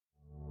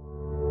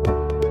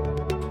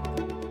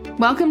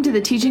Welcome to the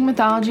Teaching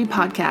Mythology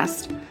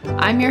Podcast.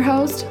 I'm your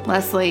host,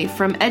 Leslie,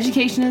 from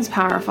Education is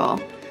Powerful.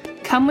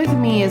 Come with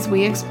me as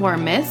we explore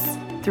myths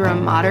through a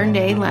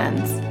modern-day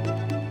lens.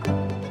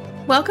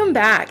 Welcome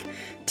back.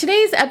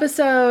 Today's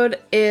episode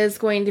is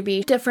going to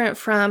be different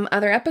from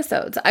other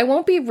episodes. I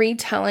won't be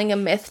retelling a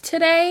myth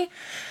today.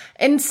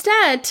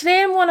 Instead,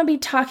 today I want to be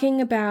talking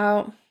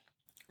about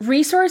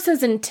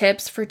resources and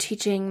tips for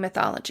teaching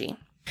mythology.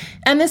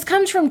 And this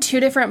comes from two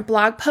different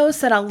blog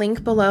posts that I'll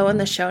link below in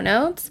the show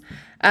notes.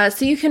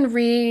 So you can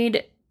read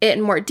it in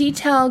more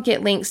detail,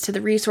 get links to the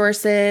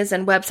resources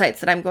and websites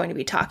that I'm going to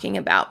be talking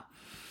about.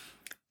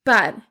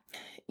 But,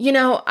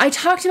 I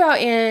talked about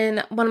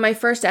in one of my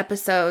first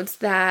episodes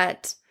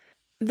that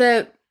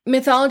the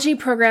mythology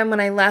program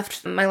when I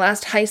left my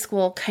last high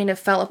school kind of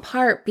fell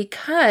apart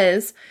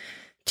because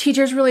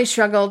teachers really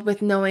struggled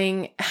with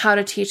knowing how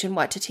to teach and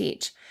what to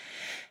teach.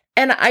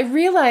 And I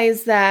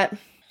realized that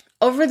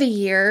over the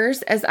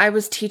years, as I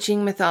was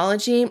teaching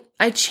mythology,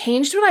 I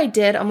changed what I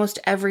did almost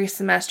every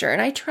semester,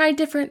 and I tried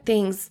different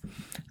things.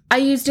 I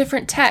used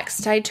different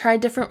texts. I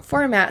tried different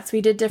formats.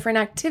 We did different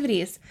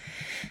activities.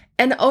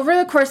 And over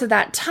the course of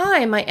that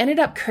time, I ended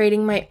up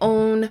creating my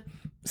own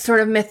sort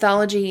of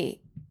mythology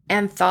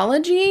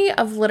anthology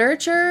of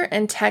literature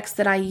and texts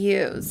that I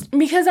used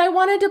because I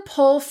wanted to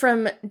pull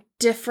from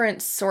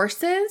different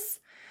sources.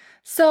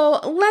 So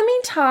let me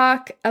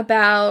talk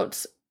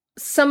about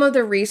some of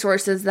the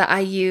resources that I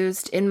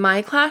used in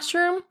my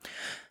classroom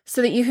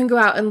so that you can go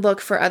out and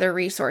look for other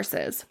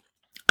resources.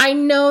 I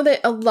know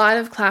that a lot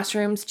of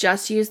classrooms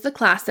just use the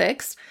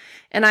classics,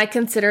 and I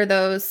consider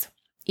those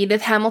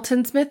Edith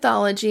Hamilton's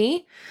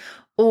Mythology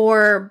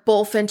or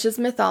Bulfinch's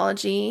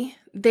Mythology.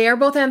 They are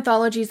both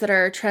anthologies that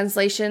are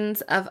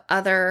translations of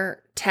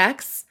other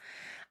texts.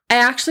 I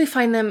actually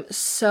find them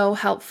so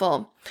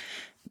helpful.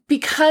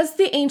 Because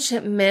the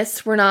ancient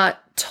myths were not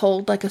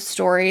told like a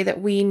story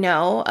that we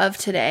know of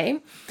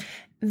today,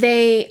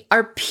 they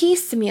are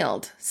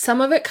piecemealed. Some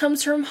of it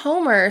comes from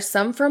Homer,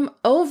 some from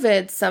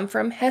Ovid, some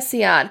from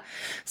Hesiod,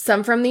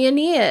 some from the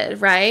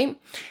Aeneid, right?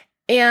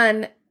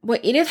 And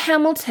what Edith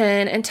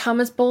Hamilton and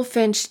Thomas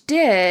Bulfinch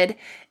did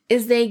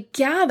is they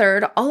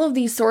gathered all of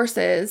these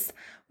sources,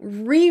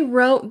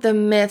 rewrote the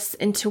myths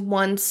into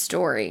one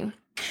story.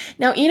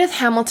 Now, Edith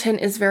Hamilton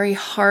is very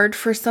hard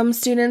for some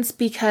students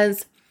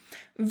because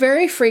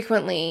very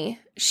frequently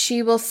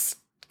she will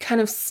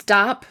kind of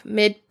stop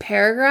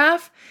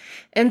mid-paragraph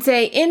and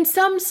say, in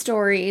some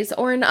stories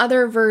or in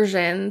other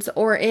versions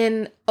or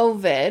in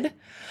Ovid,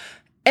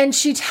 and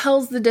she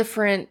tells the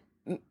different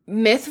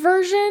myth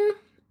version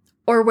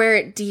or where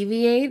it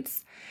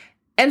deviates.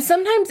 And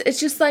sometimes it's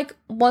just like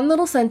one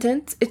little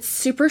sentence. It's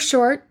super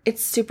short.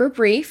 It's super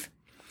brief.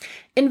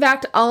 In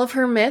fact, all of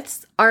her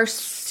myths are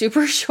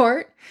super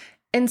short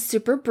and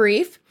super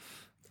brief.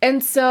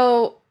 And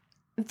so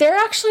they're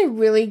actually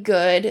really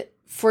good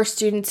for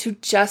students who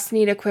just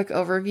need a quick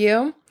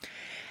overview.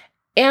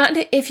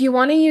 And if you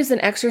want to use an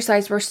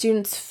exercise where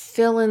students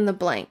fill in the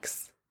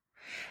blanks.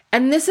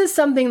 And this is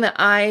something that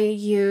I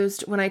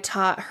used when I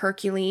taught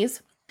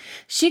Hercules.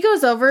 She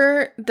goes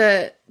over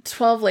the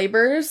 12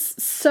 labors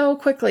so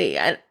quickly.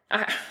 And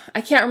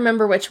I can't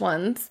remember which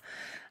ones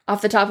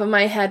off the top of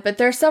my head, but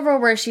there's several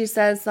where she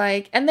says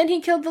like, and then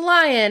he killed the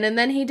lion, and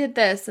then he did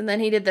this, and then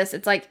he did this.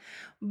 It's like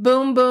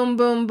boom, boom,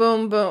 boom,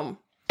 boom, boom.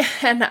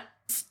 And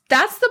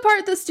that's the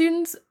part the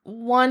students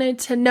wanted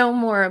to know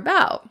more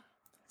about.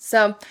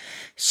 So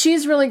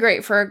she's really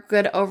great for a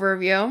good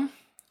overview.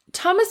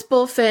 Thomas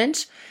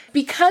Bulfinch,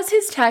 because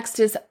his text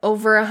is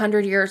over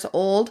 100 years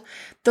old,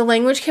 the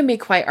language can be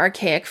quite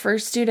archaic for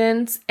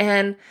students,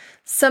 and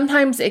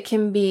sometimes it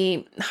can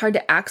be hard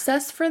to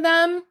access for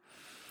them.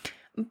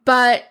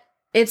 But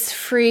it's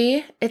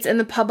free. It's in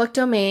the public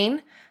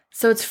domain,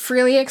 so it's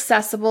freely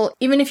accessible.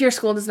 Even if your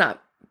school does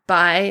not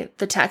buy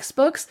the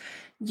textbooks,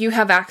 you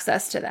have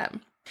access to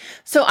them.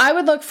 So I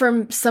would look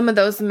for some of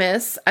those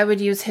myths. I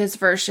would use his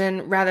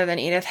version rather than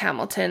Edith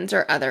Hamilton's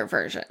or other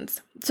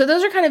versions. So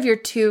those are kind of your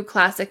two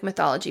classic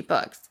mythology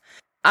books.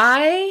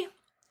 I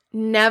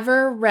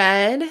never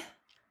read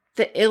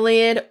the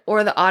Iliad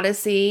or the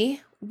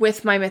Odyssey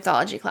with my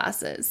mythology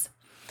classes,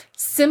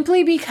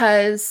 simply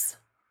because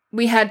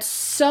we had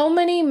so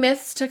many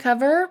myths to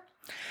cover,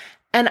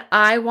 and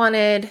I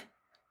wanted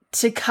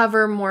to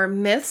cover more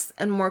myths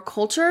and more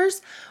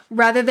cultures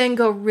rather than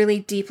go really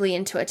deeply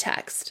into a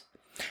text.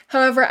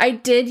 However, I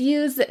did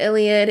use the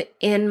Iliad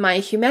in my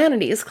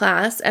humanities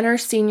class, and our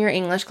senior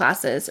English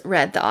classes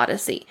read the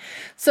Odyssey.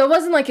 So it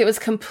wasn't like it was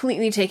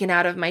completely taken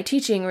out of my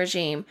teaching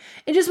regime.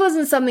 It just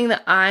wasn't something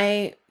that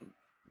I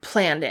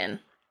planned in.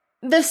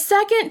 The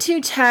second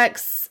two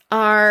texts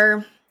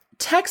are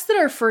texts that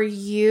are for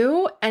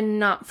you and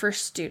not for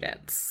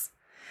students.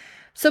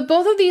 So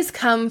both of these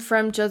come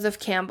from Joseph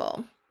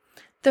Campbell.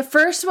 The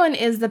first one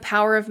is The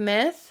Power of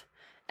Myth,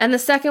 and the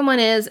second one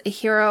is A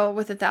Hero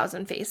with a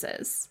Thousand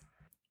Faces.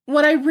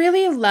 What I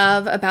really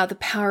love about The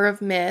Power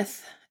of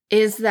Myth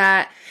is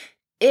that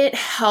it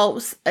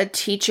helps a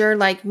teacher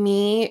like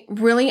me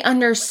really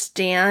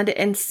understand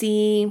and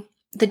see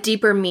the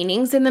deeper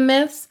meanings in the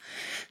myths.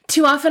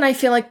 Too often I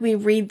feel like we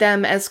read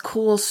them as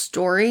cool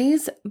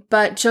stories,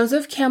 but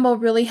Joseph Campbell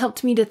really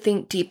helped me to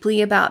think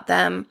deeply about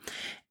them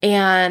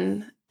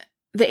and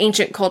the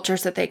ancient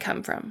cultures that they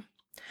come from.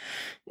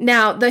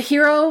 Now, The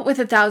Hero with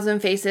a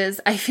Thousand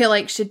Faces, I feel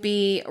like should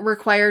be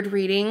required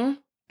reading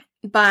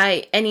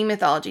by any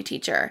mythology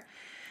teacher.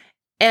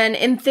 And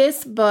in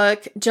this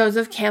book,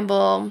 Joseph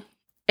Campbell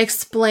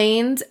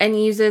explains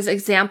and uses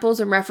examples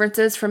and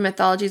references from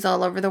mythologies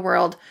all over the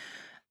world,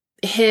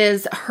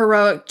 his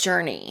heroic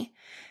journey.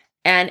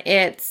 And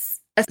it's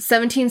a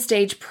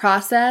 17-stage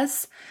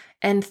process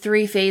and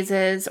 3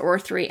 phases or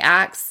 3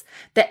 acts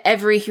that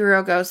every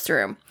hero goes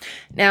through.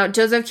 Now,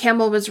 Joseph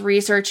Campbell was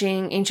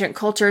researching ancient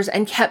cultures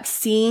and kept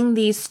seeing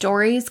these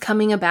stories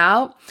coming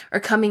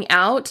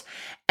out,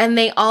 and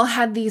they all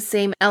had these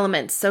same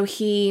elements. So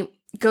he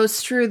goes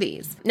through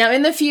these. Now,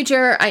 in the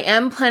future, I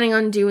am planning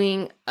on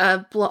doing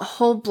a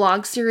whole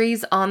blog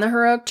series on the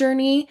heroic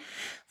journey.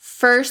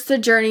 First, the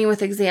journey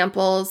with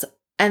examples,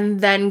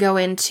 and then go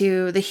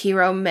into the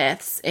hero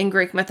myths in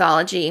Greek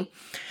mythology.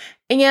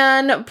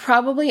 And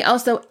probably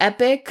also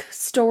epic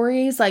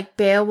stories like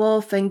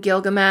Beowulf and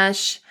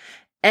Gilgamesh,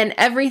 and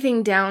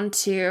everything down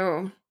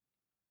to,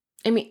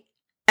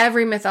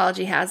 every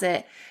mythology has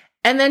it.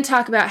 And then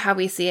talk about how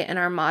we see it in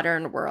our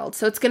modern world.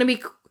 So it's going to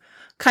be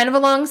kind of a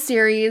long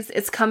series.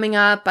 It's coming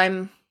up.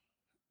 I'm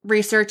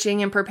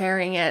researching and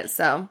preparing it.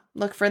 So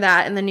look for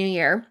that in the new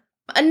year.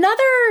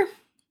 Another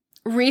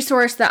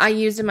resource that I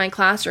used in my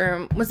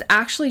classroom was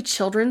actually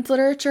children's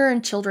literature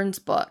and children's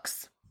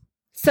books.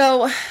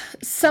 So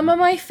some of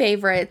my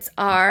favorites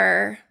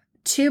are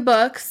 2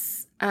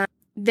 books.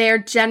 They're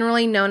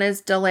generally known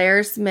as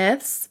D'Aulaire's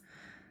Myths.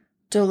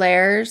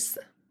 D'Aulaire's,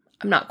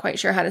 I'm not quite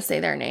sure how to say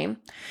their name.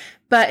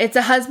 But it's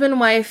a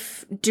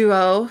husband-wife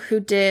duo who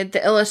did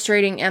the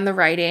illustrating and the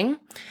writing.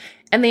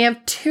 And they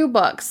have 2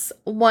 books,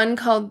 one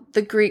called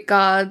The Greek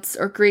Gods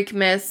or Greek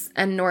Myths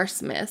and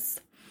Norse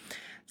Myths.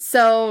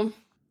 So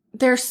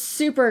they're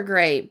super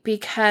great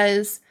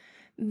because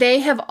they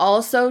have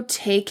also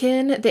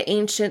taken the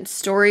ancient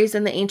stories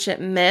and the ancient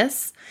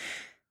myths,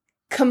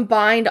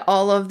 combined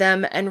all of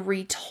them and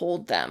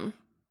retold them.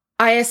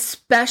 I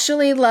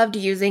especially loved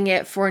using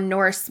it for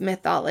Norse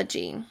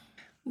mythology.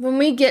 When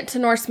we get to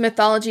Norse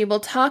mythology, we'll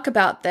talk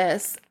about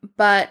this,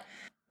 but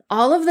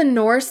all of the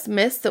Norse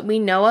myths that we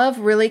know of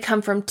really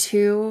come from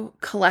 2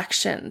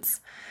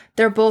 collections.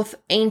 They're both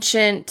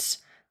ancient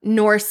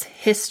Norse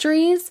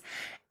histories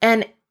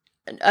and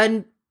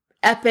an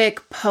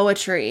epic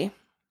poetry,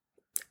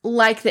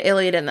 like the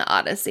Iliad and the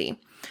Odyssey,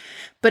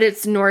 but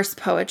it's Norse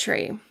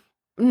poetry.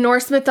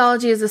 Norse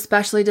mythology is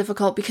especially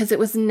difficult because it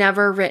was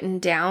never written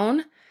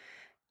down,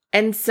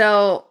 and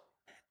so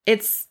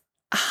it's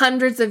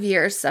hundreds of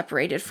years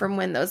separated from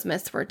when those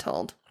myths were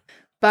told.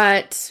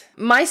 But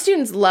my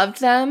students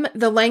loved them.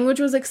 The language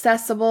was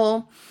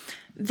accessible,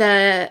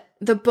 the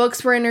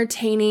books were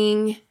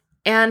entertaining,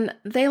 and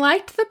they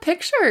liked the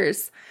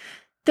pictures.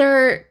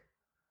 They're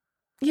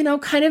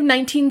kind of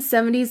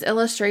 1970s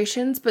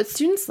illustrations, but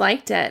students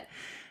liked it.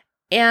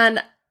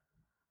 And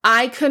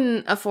I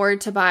couldn't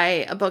afford to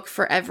buy a book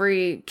for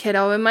every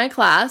kiddo in my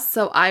class,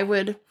 so I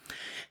would,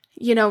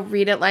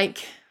 read it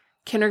like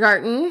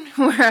kindergarten,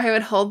 where I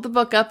would hold the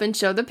book up and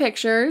show the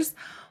pictures,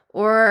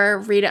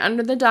 or read it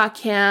under the doc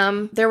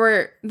cam. There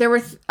were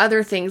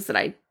other things that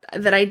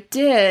I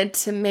did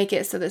to make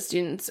it so the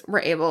students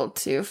were able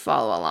to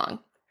follow along.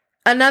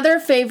 Another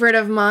favorite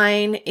of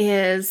mine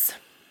is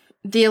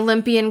the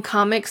Olympian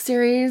comic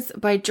series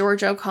by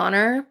George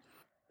O'Connor.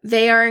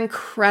 They are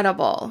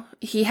incredible.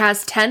 He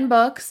has 10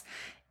 books.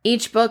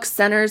 Each book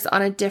centers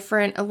on a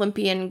different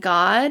Olympian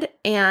god.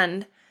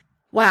 And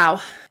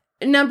wow,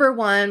 number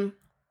 1,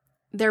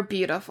 they're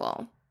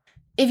beautiful.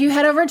 If you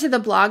head over to the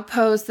blog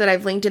post that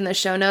I've linked in the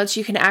show notes,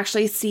 you can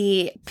actually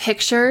see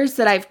pictures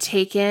that I've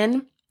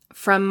taken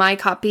from my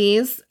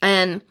copies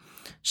and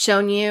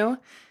shown you.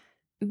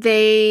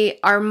 They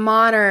are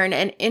modern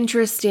and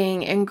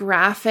interesting and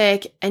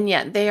graphic, and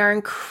yet they are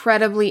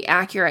incredibly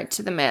accurate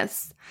to the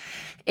myths.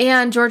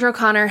 And George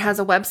O'Connor has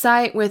a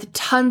website with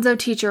tons of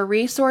teacher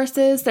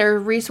resources. There are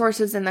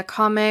resources in the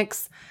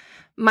comics.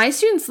 My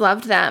students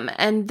loved them,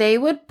 and they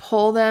would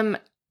pull them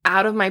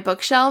out of my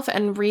bookshelf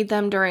and read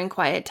them during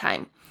quiet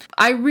time.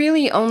 I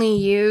really only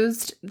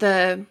used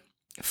the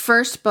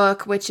first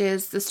book, which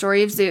is The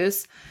Story of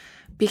Zeus,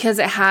 because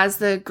it has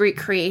the Greek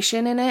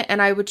creation in it,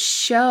 and I would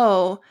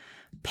show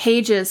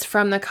pages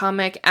from the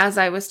comic as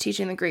I was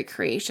teaching the Greek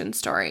creation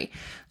story.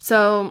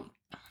 So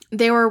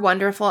they were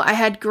wonderful. I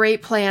had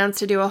great plans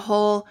to do a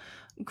whole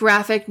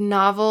graphic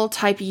novel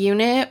type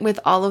unit with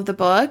all of the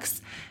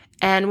books,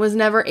 and was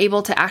never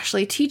able to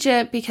actually teach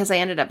it because I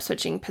ended up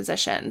switching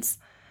positions.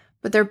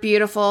 But they're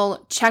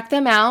beautiful. Check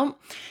them out.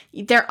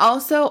 They're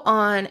also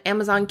on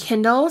Amazon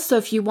Kindle. So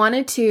if you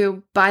wanted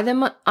to buy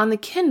them on the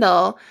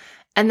Kindle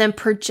and then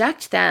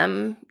project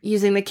them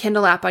using the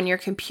Kindle app on your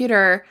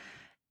computer,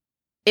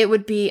 it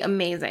would be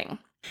amazing.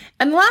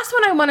 And the last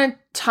one I want to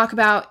talk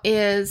about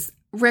is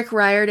Rick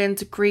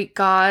Riordan's Greek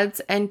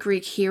Gods and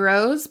Greek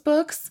Heroes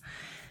books.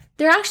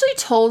 They're actually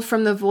told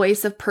from the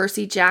voice of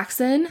Percy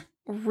Jackson,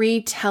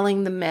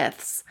 retelling the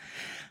myths.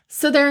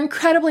 So they're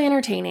incredibly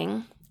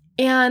entertaining.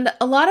 And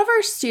a lot of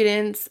our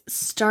students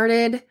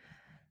started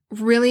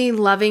really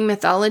loving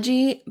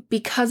mythology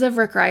because of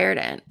Rick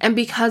Riordan and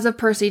because of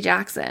Percy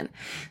Jackson.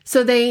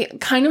 So they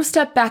kind of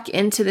step back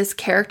into this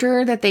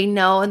character that they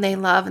know and they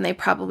love and they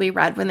probably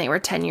read when they were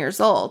 10 years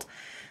old.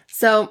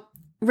 So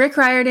Rick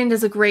Riordan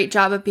does a great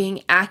job of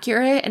being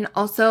accurate and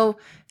also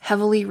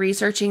heavily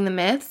researching the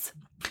myths.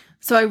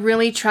 So I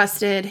really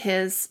trusted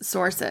his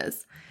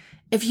sources.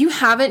 If you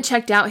haven't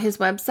checked out his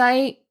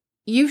website,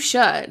 you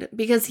should,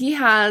 because he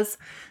has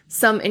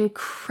some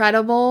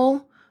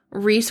incredible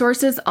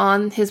resources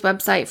on his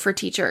website for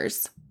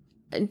teachers.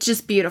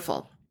 Just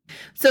beautiful.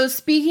 So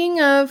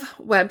speaking of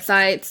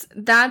websites,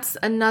 that's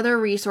another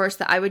resource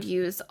that I would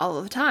use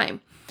all the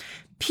time.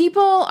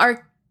 People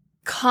are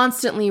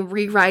constantly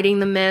rewriting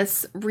the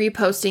myths,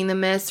 reposting the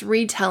myths,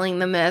 retelling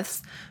the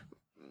myths.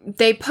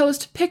 They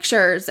post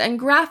pictures and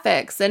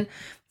graphics and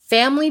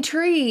family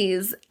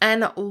trees,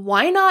 and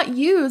why not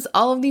use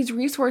all of these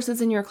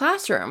resources in your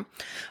classroom?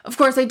 Of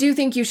course, I do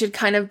think you should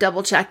kind of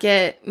double check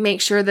it,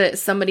 make sure that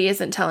somebody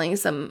isn't telling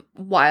some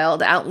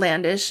wild,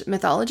 outlandish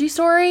mythology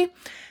story,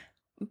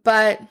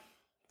 but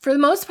for the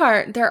most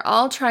part, they're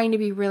all trying to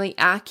be really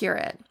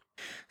accurate.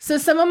 So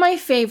some of my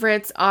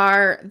favorites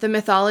are The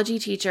Mythology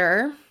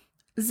Teacher.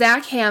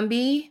 Zach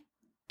Hamby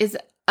is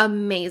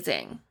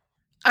amazing.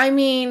 I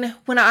mean,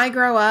 when I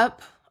grow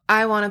up,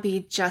 I want to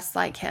be just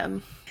like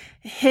him.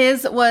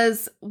 His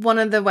was one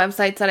of the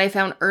websites that I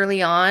found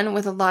early on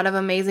with a lot of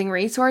amazing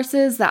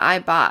resources that I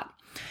bought.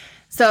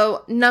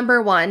 So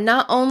number one,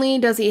 not only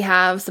does he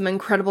have some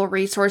incredible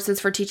resources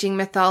for teaching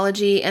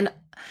mythology, and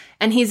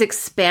he's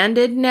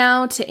expanded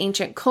now to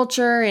ancient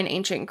culture and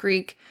ancient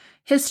Greek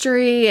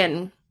history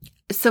and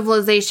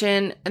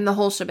civilization and the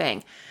whole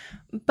shebang.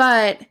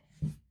 But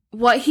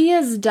what he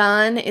has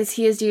done is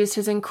he has used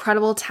his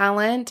incredible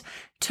talent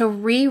to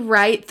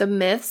rewrite the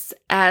myths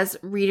as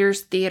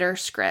readers' theater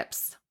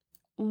scripts.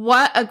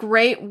 What a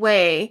great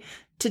way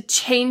to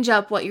change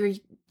up what you're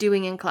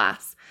doing in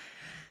class.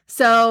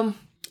 So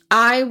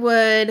I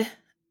would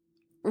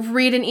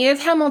read an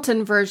Edith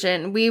Hamilton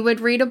version. We would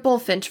read a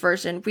Bullfinch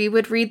version. We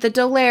would read the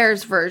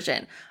D'Aulaire's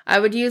version.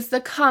 I would use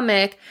the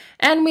comic,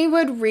 and we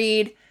would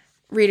read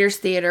readers'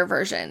 theater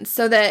versions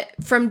so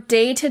that from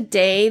day to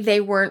day,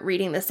 they weren't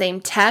reading the same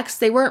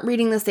text. They weren't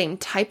reading the same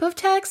type of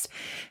text,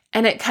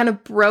 and it kind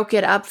of broke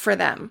it up for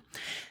them.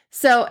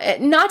 So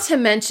not to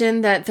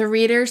mention that the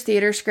readers'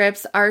 theater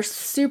scripts are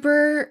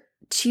super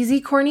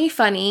cheesy, corny,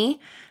 funny.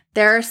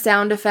 There are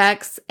sound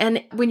effects.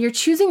 And when you're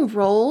choosing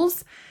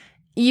roles,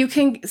 you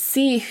can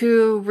see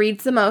who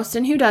reads the most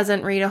and who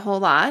doesn't read a whole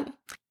lot.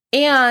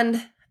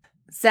 And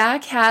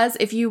Zach has,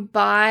 if you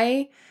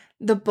buy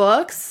the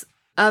books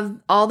of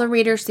all the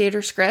readers'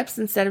 theater scripts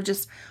instead of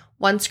just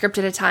one script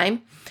at a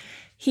time,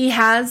 he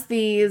has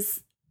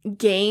these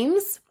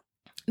games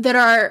that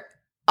are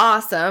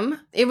awesome.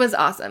 It was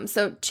awesome.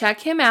 So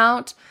check him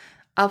out.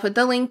 I'll put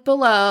the link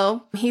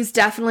below. He's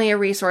definitely a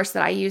resource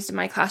that I used in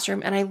my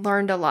classroom, and I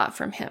learned a lot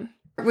from him.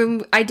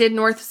 When I did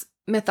Norse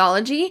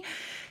mythology,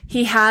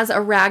 he has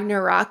a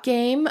Ragnarok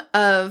game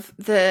of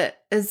the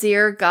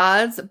Aesir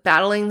gods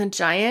battling the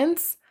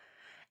giants.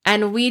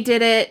 And we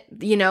did it,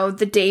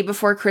 the day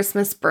before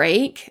Christmas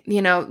break,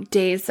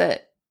 days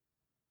that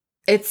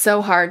it's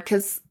so hard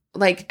because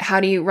how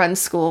do you run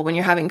school when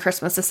you're having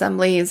Christmas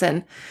assemblies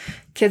and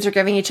kids are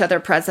giving each other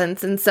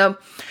presents? And so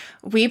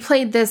we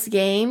played this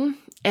game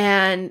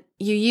and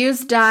you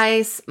used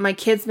dice. My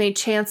kids made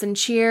chants and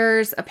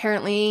cheers.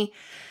 Apparently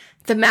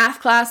the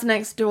math class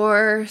next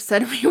door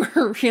said we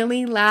were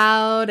really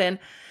loud, and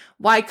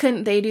why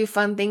couldn't they do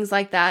fun things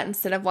like that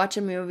instead of watch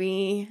a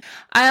movie?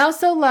 I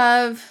also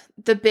love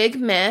The Big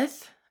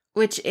Myth,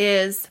 which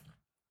is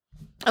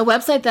a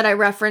website that I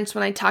referenced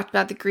when I talked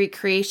about the Greek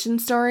creation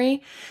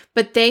story,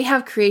 but they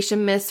have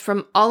creation myths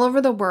from all over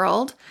the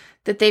world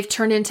that they've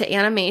turned into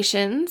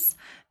animations.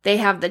 They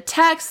have the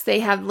text,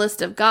 they have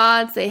list of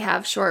gods, they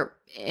have short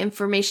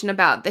information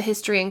about the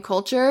history and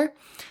culture.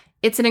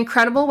 It's an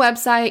incredible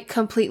website,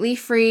 completely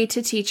free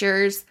to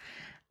teachers,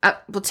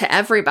 to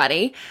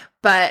everybody,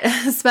 but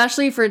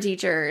especially for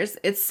teachers.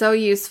 It's so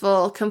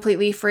useful,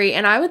 completely free,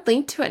 and I would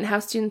link to it and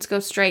have students go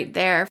straight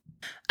there.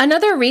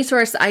 Another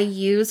resource I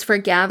use for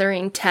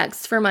gathering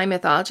texts for my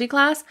mythology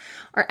class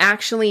are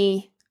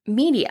actually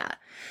media.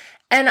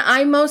 And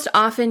I most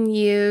often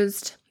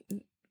used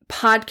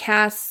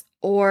podcasts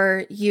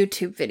or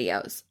YouTube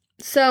videos.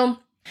 So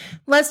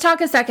let's talk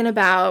a second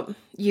about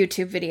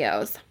YouTube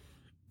videos.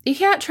 You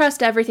can't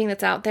trust everything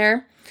that's out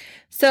there.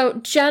 So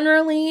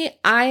generally,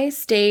 I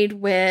stayed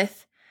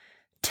with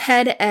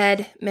TED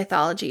Ed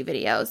mythology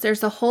videos.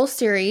 There's a whole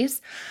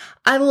series.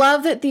 I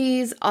love that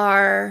these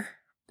are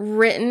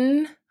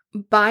written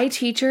by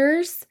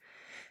teachers,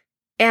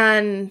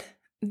 and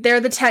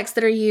they're the texts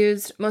that are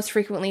used most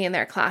frequently in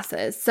their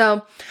classes.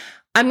 So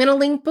I'm going to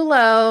link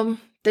below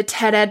the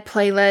TED Ed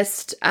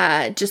playlist,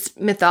 just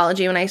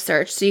mythology when I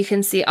search, so you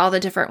can see all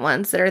the different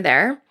ones that are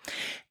there.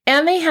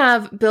 And they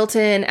have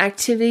built-in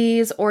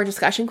activities or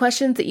discussion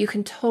questions that you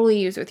can totally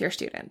use with your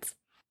students.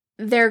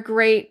 They're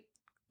great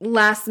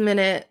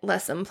last-minute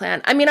lesson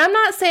plan. I mean, I'm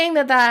not saying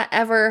that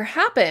ever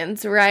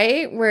happens,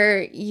 right?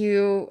 Where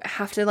you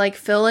have to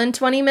fill in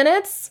 20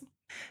 minutes.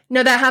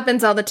 No, that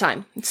happens all the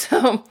time.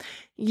 So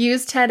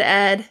use TED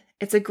Ed.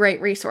 It's a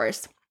great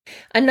resource.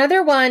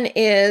 Another one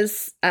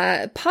is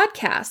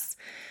podcasts.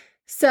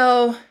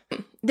 So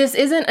this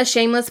isn't a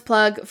shameless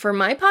plug for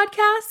my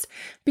podcast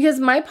because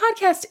my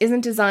podcast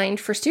isn't designed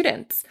for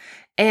students.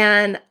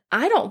 And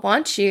I don't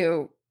want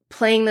you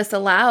playing this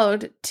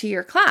aloud to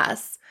your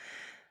class.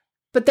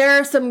 But there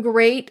are some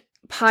great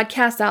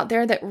podcasts out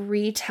there that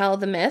retell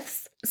the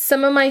myths.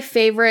 Some of my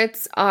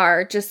favorites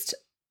are just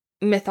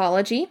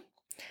Mythology.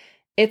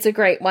 It's a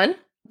great one.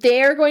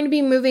 They are going to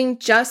be moving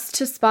just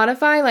to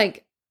Spotify,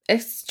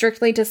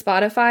 strictly to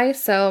Spotify.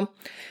 So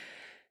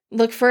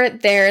look for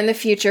it there in the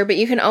future, but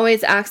you can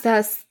always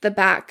access the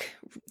back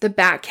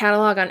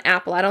catalog on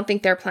Apple. I don't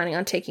think they're planning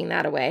on taking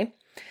that away.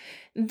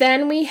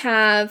 Then we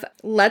have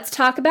Let's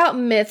Talk About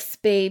Myths,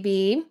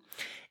 Baby.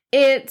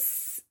 It's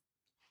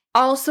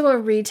also a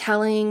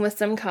retelling with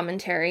some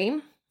commentary.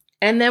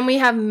 And then we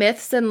have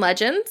Myths and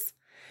Legends,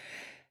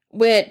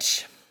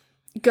 which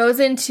goes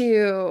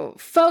into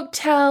folk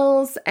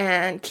tales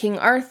and King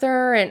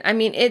Arthur. And I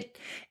mean,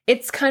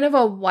 it's kind of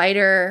a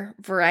wider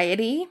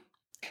variety.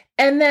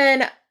 And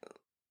then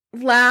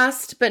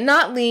last but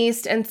not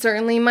least, and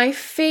certainly my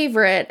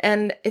favorite,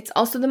 and it's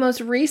also the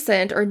most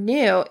recent or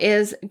new,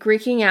 is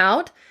Greeking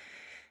Out.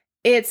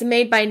 It's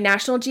made by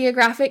National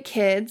Geographic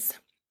Kids.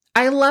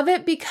 I love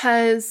it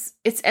because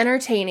it's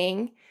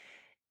entertaining.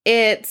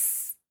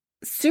 It's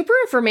super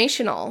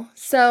informational.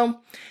 So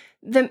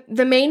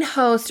the main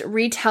host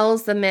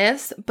retells the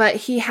myths, but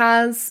he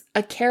has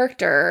a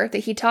character that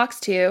he talks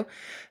to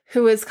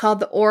who is called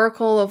the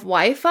Oracle of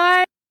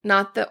Wi-Fi,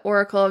 not the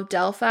Oracle of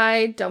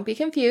Delphi. Don't be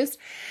confused.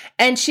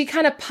 And she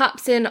kind of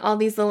pops in all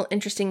these little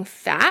interesting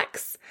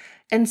facts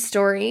and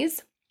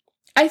stories.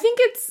 I think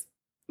it's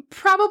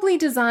probably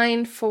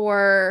designed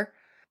for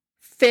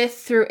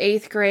 5th through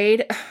 8th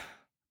grade,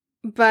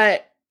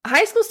 but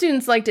high school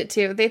students liked it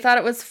too. They thought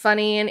it was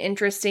funny and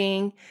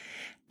interesting,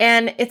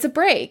 and it's a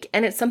break,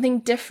 and it's something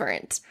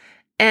different.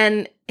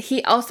 And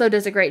he also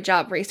does a great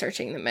job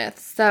researching the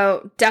myths.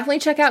 So definitely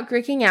check out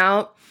Greeking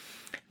Out.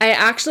 I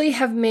actually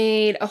have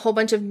made a whole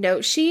bunch of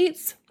note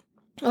sheets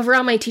over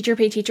on my Teacher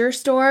Pay Teacher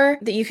store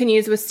that you can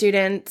use with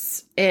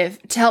students to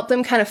help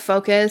them kind of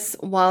focus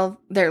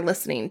while they're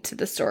listening to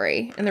the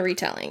story and the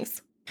retellings.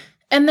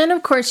 And then,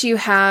 of course, you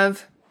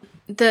have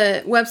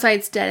the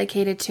websites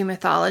dedicated to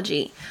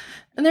mythology.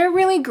 And they're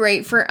really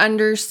great for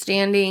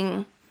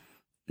understanding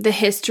the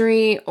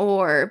history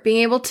or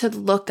being able to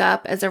look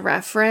up as a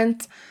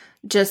reference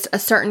just a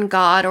certain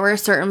god or a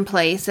certain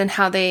place and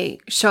how they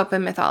show up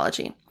in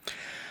mythology.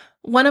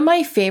 One of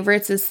my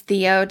favorites is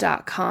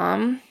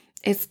Theoi.com.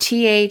 It's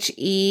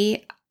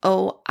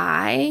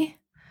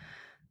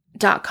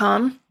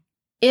THEOI.com.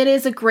 It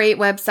is a great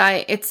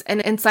website. It's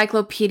an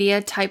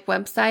encyclopedia type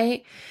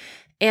website,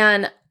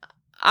 and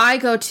I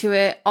go to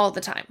it all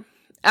the time.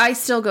 I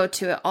still go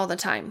to it all the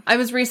time. I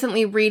was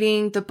recently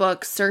reading the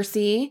book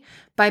Circe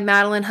by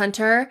Madeline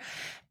Hunter,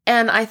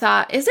 and I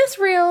thought, is this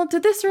real?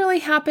 Did this really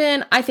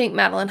happen? I think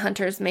Madeline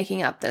Hunter is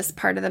making up this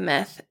part of the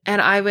myth.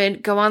 And I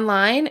would go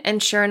online,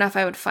 and sure enough,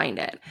 I would find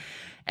it.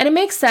 And it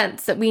makes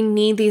sense that we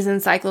need these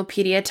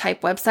encyclopedia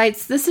type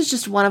websites. This is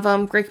just one of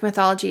them. Greek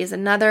mythology is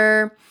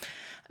another.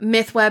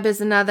 MythWeb is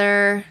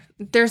another.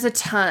 There's a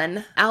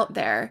ton out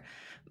there,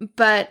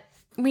 but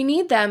we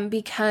need them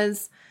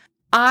because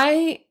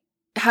I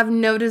have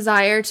no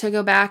desire to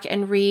go back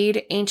and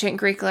read ancient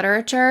Greek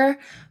literature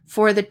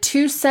for the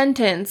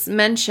 2-sentence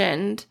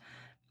mentioned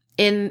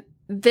in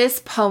this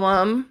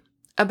poem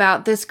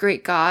about this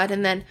Greek god,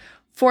 and then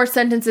 4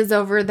 sentences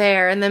over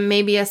there, and then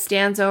maybe a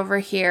stanza over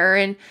here,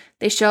 and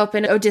they show up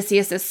in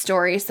Odysseus'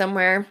 story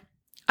somewhere.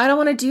 I don't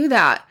want to do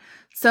that.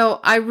 So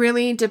I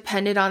really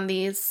depended on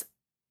these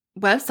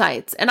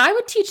websites, and I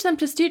would teach them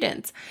to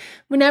students.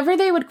 Whenever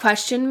they would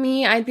question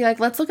me, I'd be like,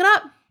 let's look it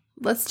up.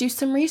 Let's do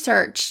some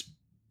research.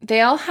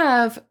 They all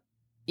have,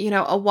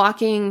 a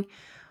walking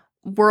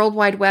World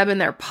Wide Web in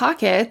their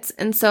pockets.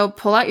 And so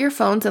pull out your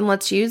phones and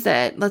let's use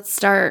it. Let's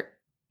start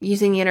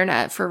using the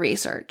internet for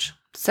research.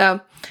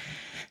 So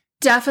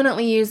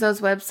definitely use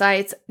those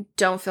websites.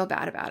 Don't feel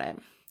bad about it.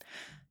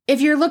 If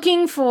you're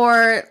looking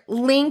for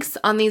links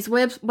on these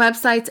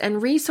websites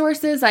and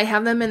resources, I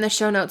have them in the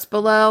show notes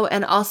below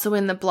and also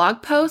in the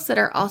blog posts that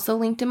are also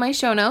linked in my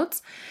show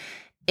notes.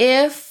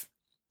 If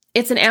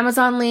it's an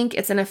Amazon link,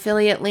 it's an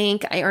affiliate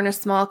link, I earn a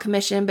small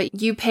commission,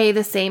 but you pay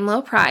the same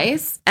low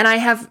price. And I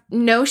have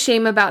no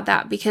shame about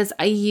that because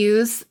I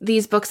use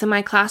these books in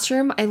my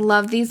classroom. I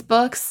love these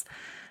books.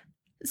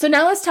 So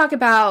now let's talk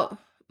about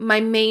my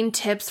main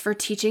tips for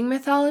teaching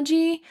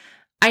mythology.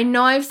 I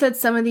know I've said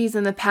some of these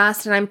in the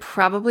past, and I'm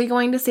probably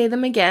going to say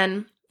them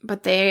again,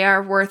 but they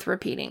are worth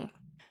repeating.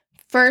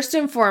 First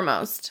and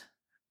foremost,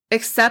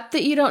 accept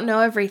that you don't know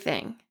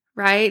everything,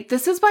 right?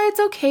 This is why it's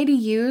okay to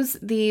use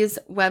these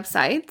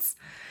websites.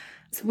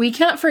 We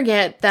can't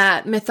forget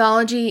that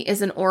mythology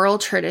is an oral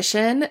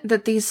tradition,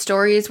 that these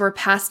stories were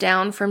passed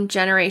down from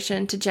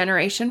generation to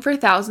generation for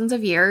thousands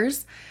of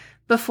years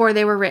before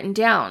they were written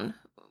down,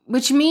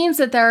 which means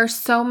that there are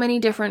so many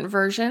different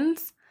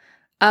versions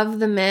of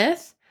the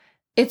myth.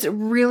 It's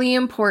really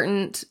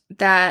important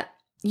that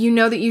you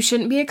know that you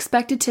shouldn't be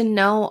expected to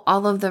know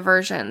all of the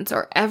versions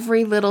or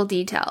every little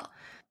detail.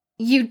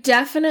 You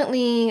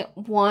definitely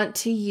want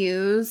to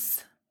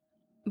use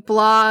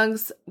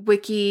blogs,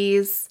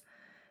 wikis,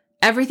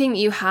 everything that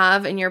you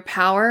have in your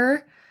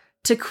power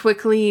to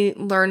quickly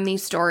learn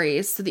these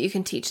stories so that you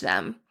can teach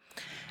them.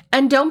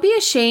 And don't be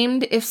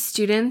ashamed if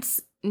students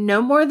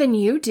know more than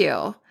you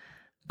do.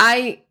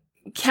 I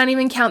can't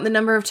even count the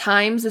number of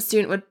times a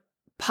student would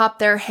pop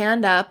their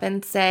hand up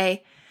and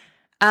say,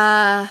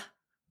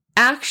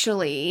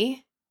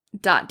 actually, ...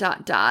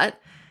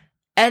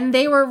 and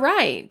they were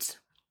right.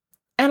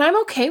 And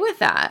I'm okay with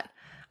that.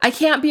 I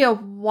can't be a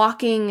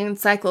walking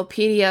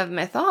encyclopedia of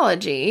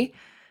mythology,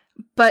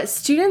 but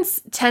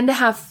students tend to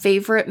have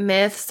favorite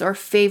myths or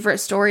favorite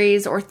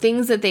stories or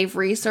things that they've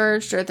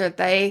researched or that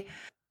they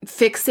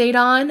fixate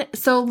on.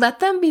 So let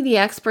them be the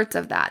experts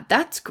of that.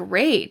 That's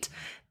great.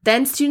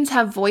 Then students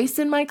have voice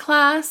in my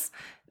class.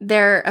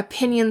 Their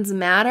opinions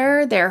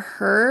matter. They're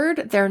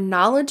heard. They're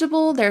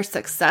knowledgeable. They're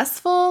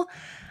successful.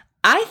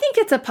 I think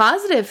it's a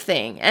positive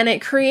thing, and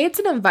it creates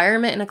an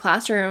environment in a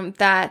classroom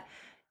that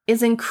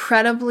is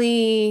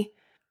incredibly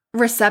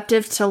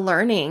receptive to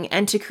learning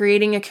and to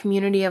creating a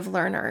community of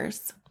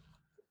learners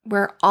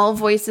where all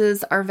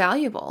voices are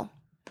valuable.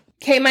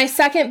 Okay, my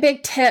second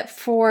big tip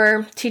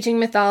for teaching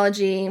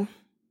mythology,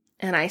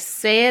 and I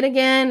say it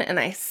again and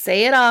I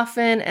say it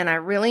often and I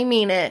really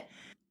mean it,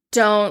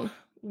 don't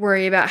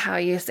worry about how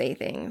you say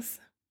things,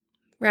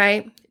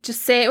 right?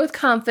 Just say it with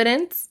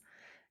confidence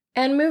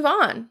and move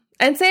on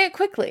and say it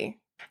quickly.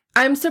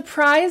 I'm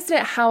surprised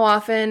at how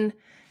often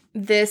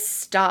this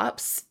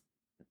stops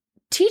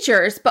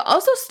teachers, but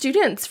also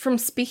students from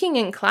speaking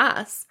in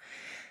class.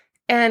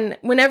 And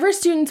whenever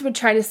students would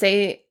try to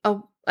say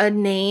a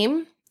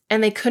name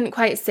and they couldn't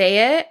quite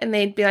say it, and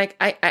they'd be like,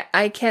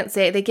 I can't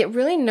say it. They get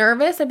really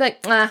nervous. I'd be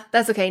like,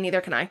 that's okay,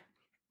 neither can I.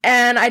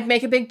 And I'd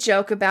make a big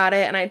joke about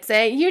it, and I'd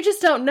say, you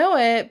just don't know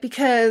it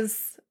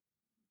because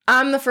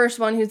I'm the first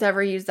one who's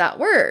ever used that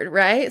word,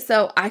 right?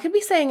 So I could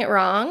be saying it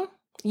wrong.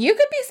 You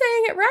could be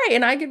saying it right,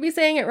 and I could be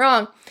saying it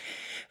wrong.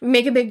 We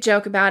make a big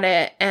joke about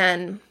it,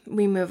 and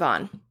we move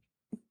on.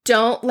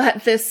 Don't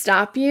let this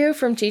stop you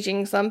from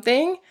teaching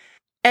something.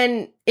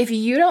 And if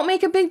you don't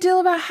make a big deal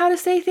about how to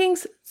say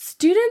things,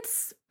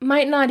 students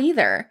might not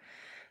either.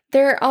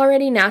 They're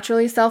already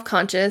naturally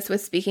self-conscious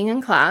with speaking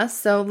in class,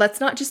 so let's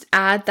not just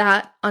add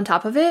that on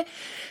top of it.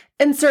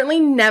 And certainly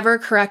never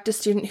correct a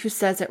student who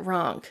says it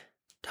wrong.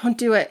 Don't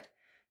do it.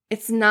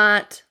 It's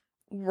not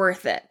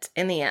worth it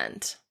in the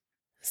end.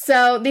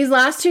 So these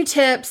last two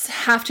tips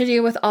have to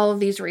do with all of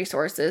these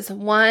resources.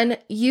 One,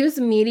 use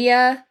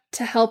media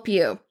to help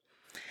you.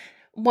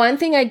 One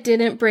thing I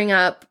didn't bring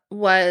up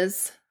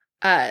was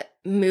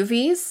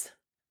movies.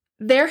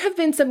 There have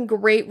been some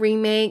great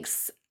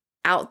remakes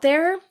out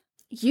there.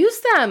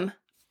 Use them.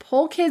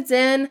 Pull kids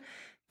in.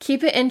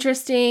 Keep it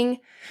interesting.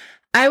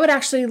 I would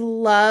actually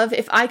love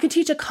if I could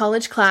teach a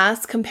college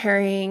class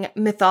comparing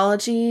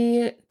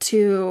mythology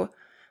to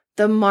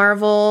the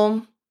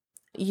Marvel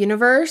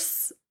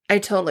universe. I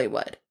totally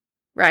would,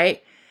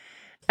 right?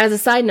 As a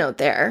side note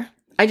there,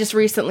 I just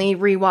recently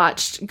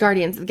rewatched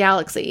Guardians of the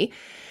Galaxy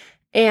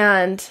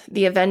and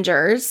the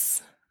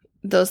Avengers,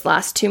 those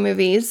last two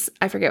movies.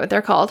 I forget what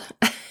they're called.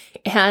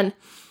 And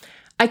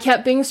I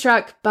kept being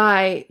struck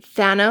by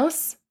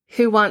Thanos,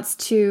 who wants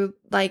to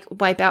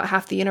wipe out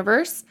half the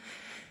universe,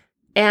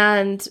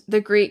 and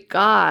the Greek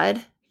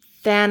god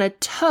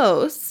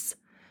Thanatos,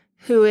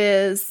 who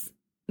is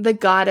the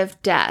god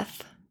of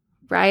death,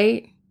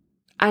 right?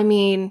 I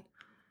mean,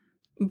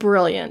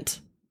 brilliant.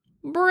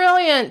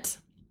 Brilliant.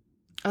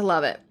 I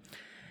love it.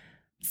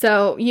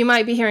 So you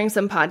might be hearing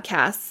some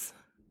podcasts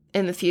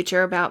in the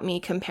future about me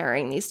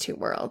comparing these two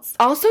worlds.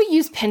 Also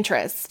use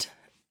Pinterest.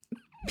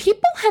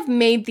 People have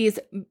made these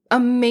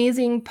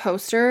amazing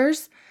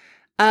posters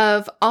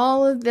of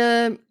all of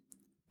the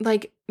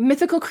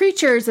mythical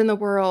creatures in the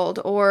world,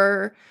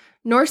 or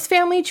Norse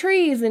family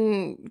trees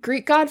and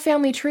Greek god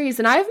family trees.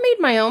 And I've made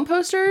my own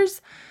posters,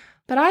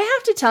 but I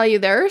have to tell you,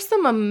 there are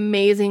some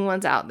amazing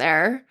ones out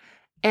there.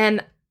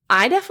 And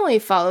I definitely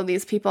follow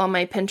these people on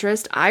my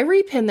Pinterest. I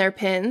repin their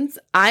pins.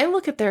 I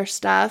look at their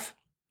stuff.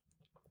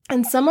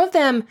 And some of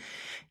them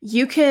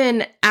you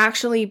can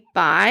actually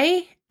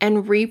buy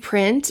and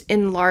reprint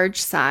in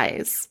large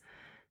size.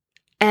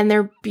 And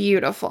they're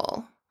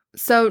beautiful.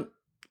 So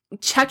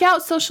check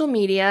out social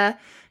media.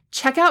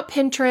 Check out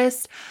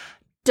Pinterest.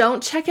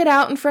 Don't check it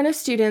out in front of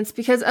students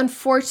because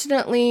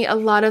unfortunately a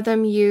lot of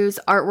them use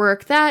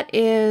artwork that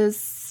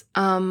is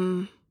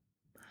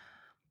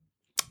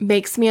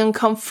makes me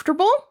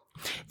uncomfortable.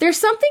 There's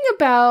something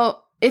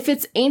about, if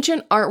it's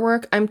ancient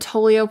artwork, I'm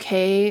totally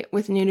okay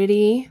with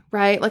nudity,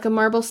 right? Like a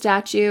marble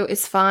statue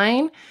is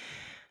fine.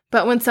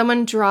 But when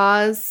someone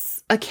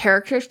draws a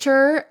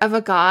caricature of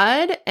a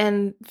god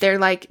and they're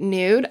like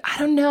nude, I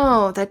don't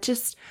know.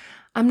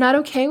 I'm not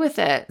okay with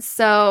it.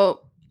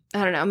 So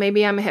I don't know.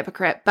 Maybe I'm a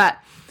hypocrite, but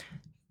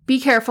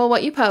be careful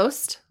what you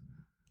post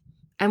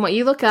and what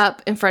you look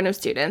up in front of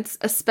students,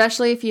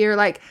 especially if you're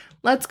like,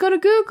 let's go to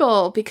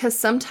Google, because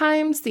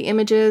sometimes the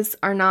images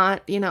are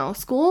not,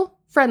 school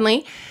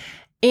friendly,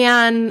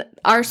 and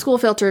our school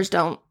filters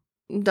don't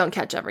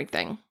catch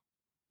everything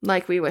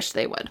like we wish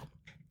they would.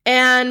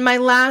 And my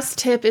last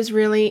tip is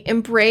really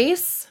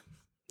embrace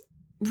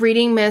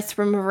reading myths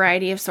from a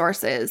variety of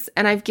sources.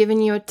 And I've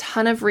given you a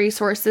ton of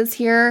resources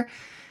here.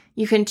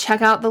 You can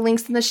check out the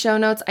links in the show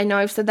notes. I know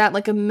I've said that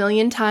like a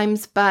million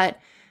times, but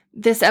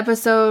this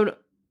episode,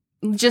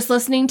 just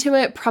listening to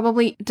it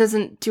probably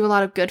doesn't do a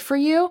lot of good for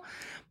you.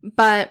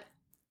 But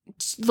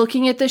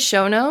looking at the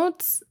show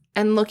notes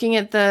and looking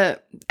at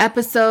the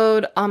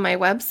episode on my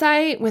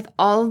website with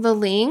all of the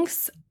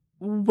links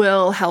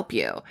will help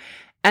you.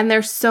 And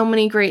there's so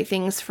many great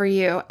things for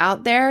you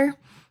out there.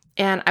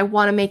 And I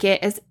want to make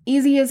it as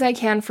easy as I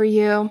can for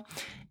you.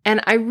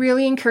 And I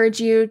really encourage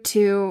you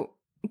to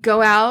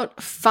go out,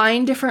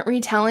 find different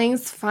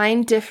retellings,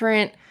 find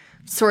different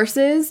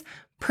sources,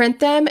 print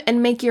them,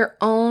 and make your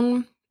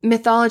own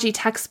mythology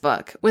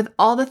textbook with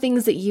all the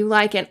things that you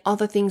like and all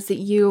the things that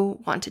you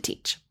want to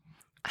teach.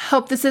 I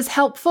hope this is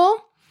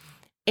helpful.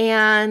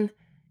 And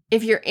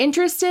if you're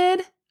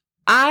interested,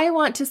 I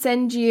want to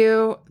send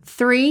you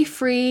 3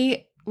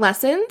 free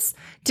lessons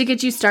to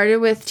get you started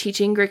with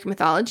teaching Greek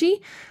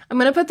mythology. I'm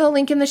going to put the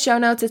link in the show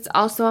notes. It's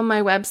also on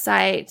my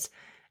website.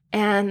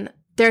 And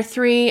they're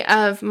 3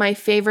 of my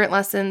favorite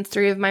lessons,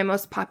 3 of my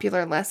most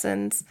popular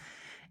lessons.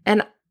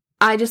 And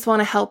I just want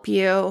to help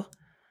you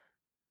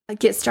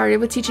get started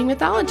with teaching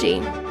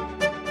mythology.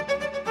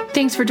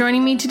 Thanks for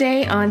joining me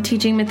today on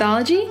Teaching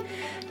Mythology.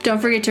 Don't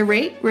forget to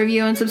rate,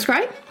 review, and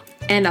subscribe.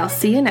 And I'll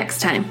see you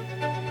next time.